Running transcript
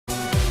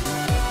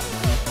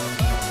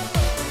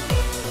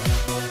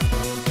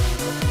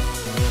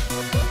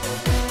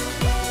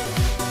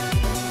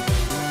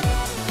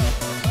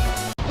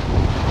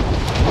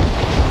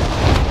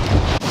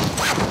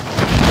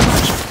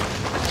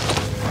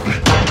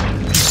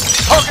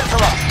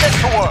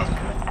to work.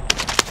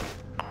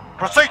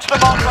 Proceed to the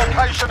marked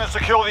location and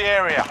secure the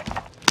area.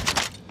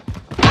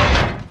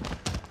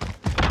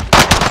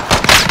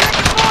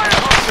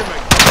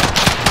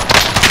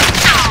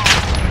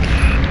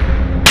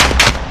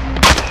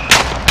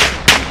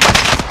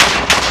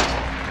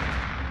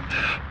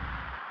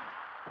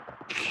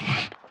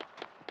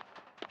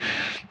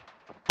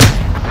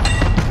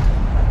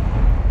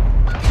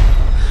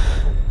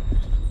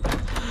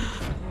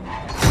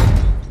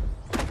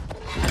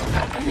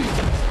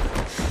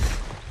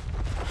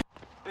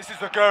 This is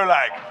the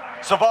Gulag.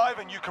 Survive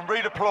and you can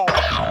redeploy.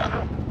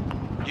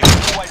 You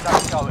can always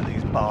have a go at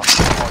these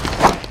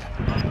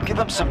bastards. Give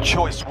them some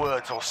choice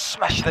words or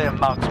smash their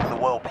mugs with a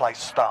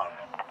well-placed stone.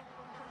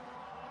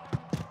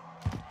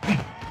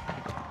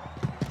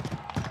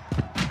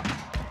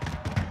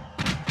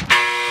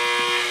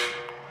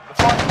 The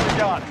fight's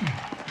begun.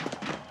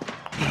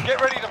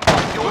 Get ready to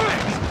fight your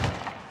next.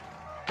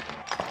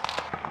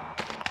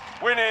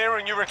 Win here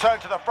and you return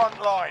to the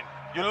front line.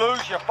 You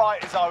lose, your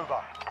fight is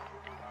over.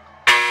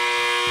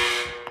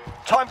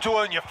 Time to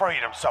earn your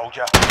freedom,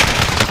 soldier.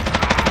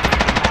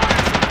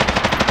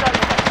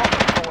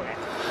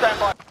 Stand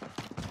by.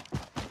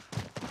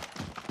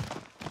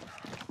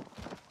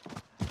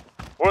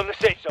 We're in the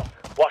safe zone.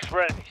 Watch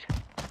for enemies.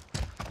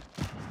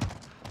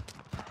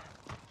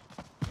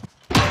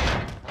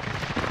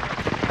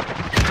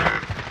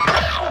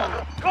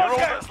 You're all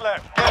that's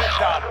left. Get it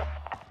done.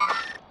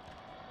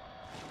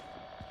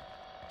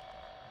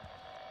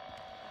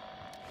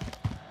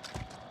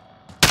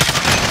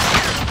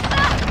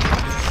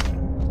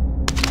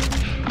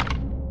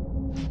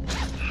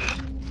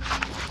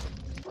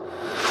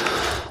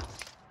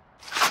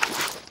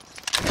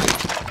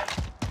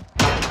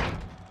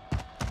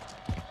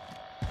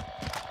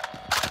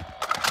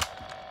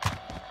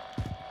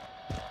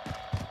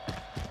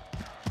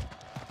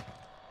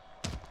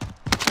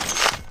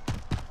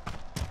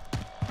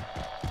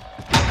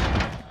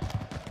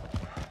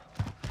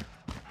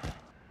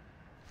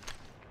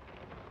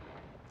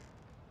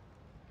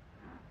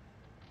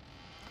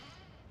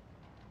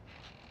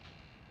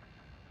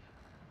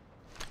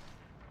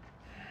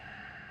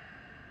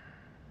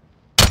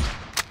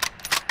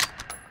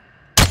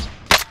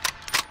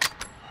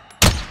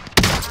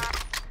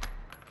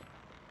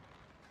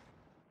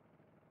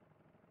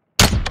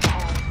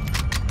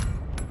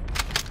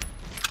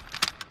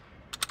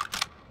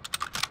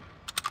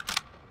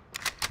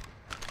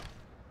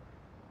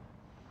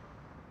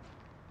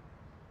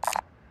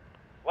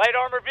 Light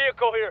armored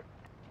vehicle here.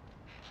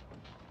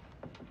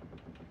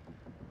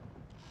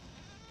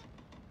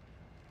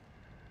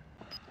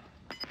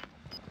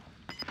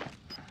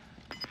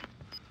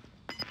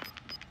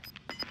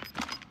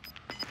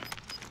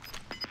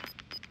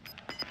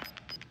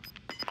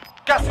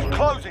 Gas is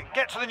closing.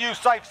 Get to the new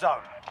safe zone.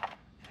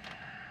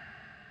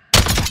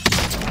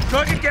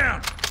 Target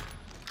down!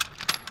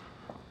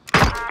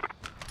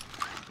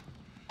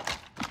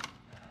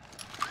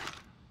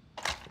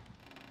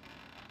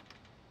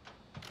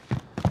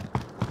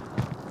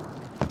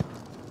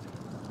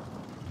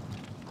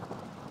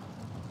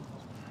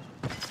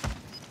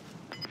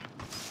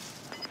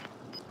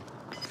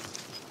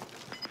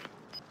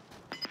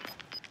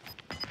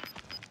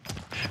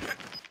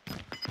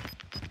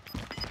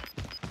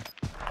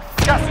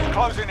 Gas is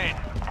closing in.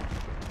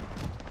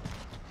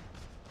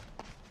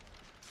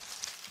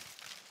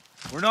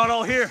 We're not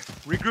all here.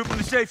 Regroup in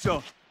the safe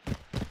zone.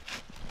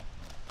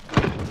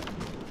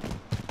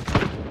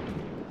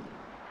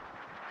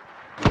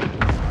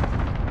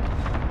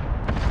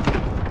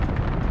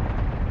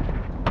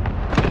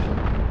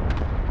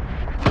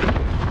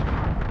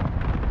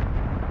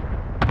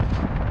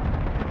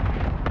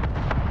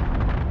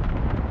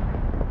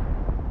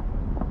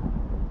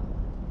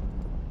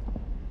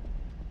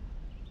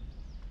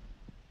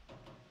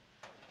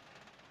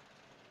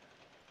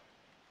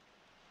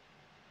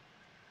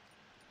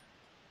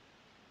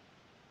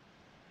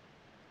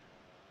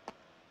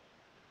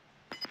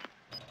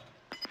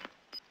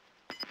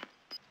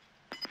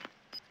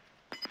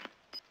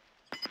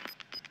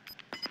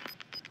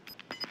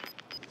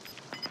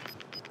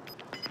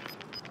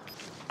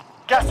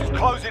 Gas is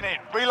closing in.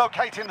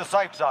 Relocating the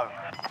safe zone.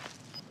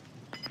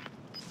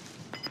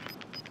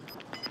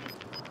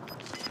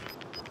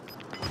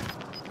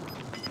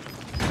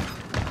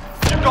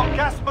 You've got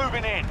gas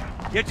moving in.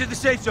 Get to the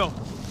safe zone.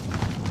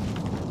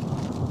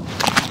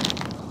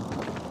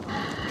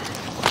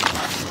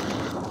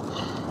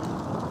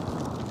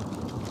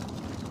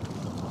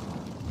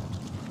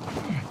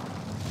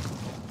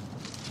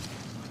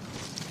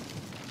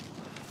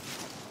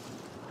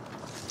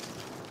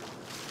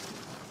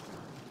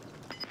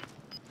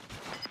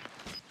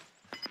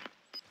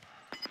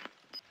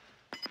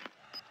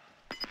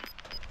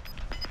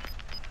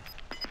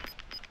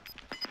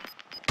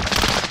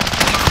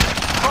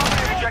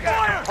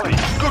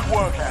 Good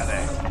work out there.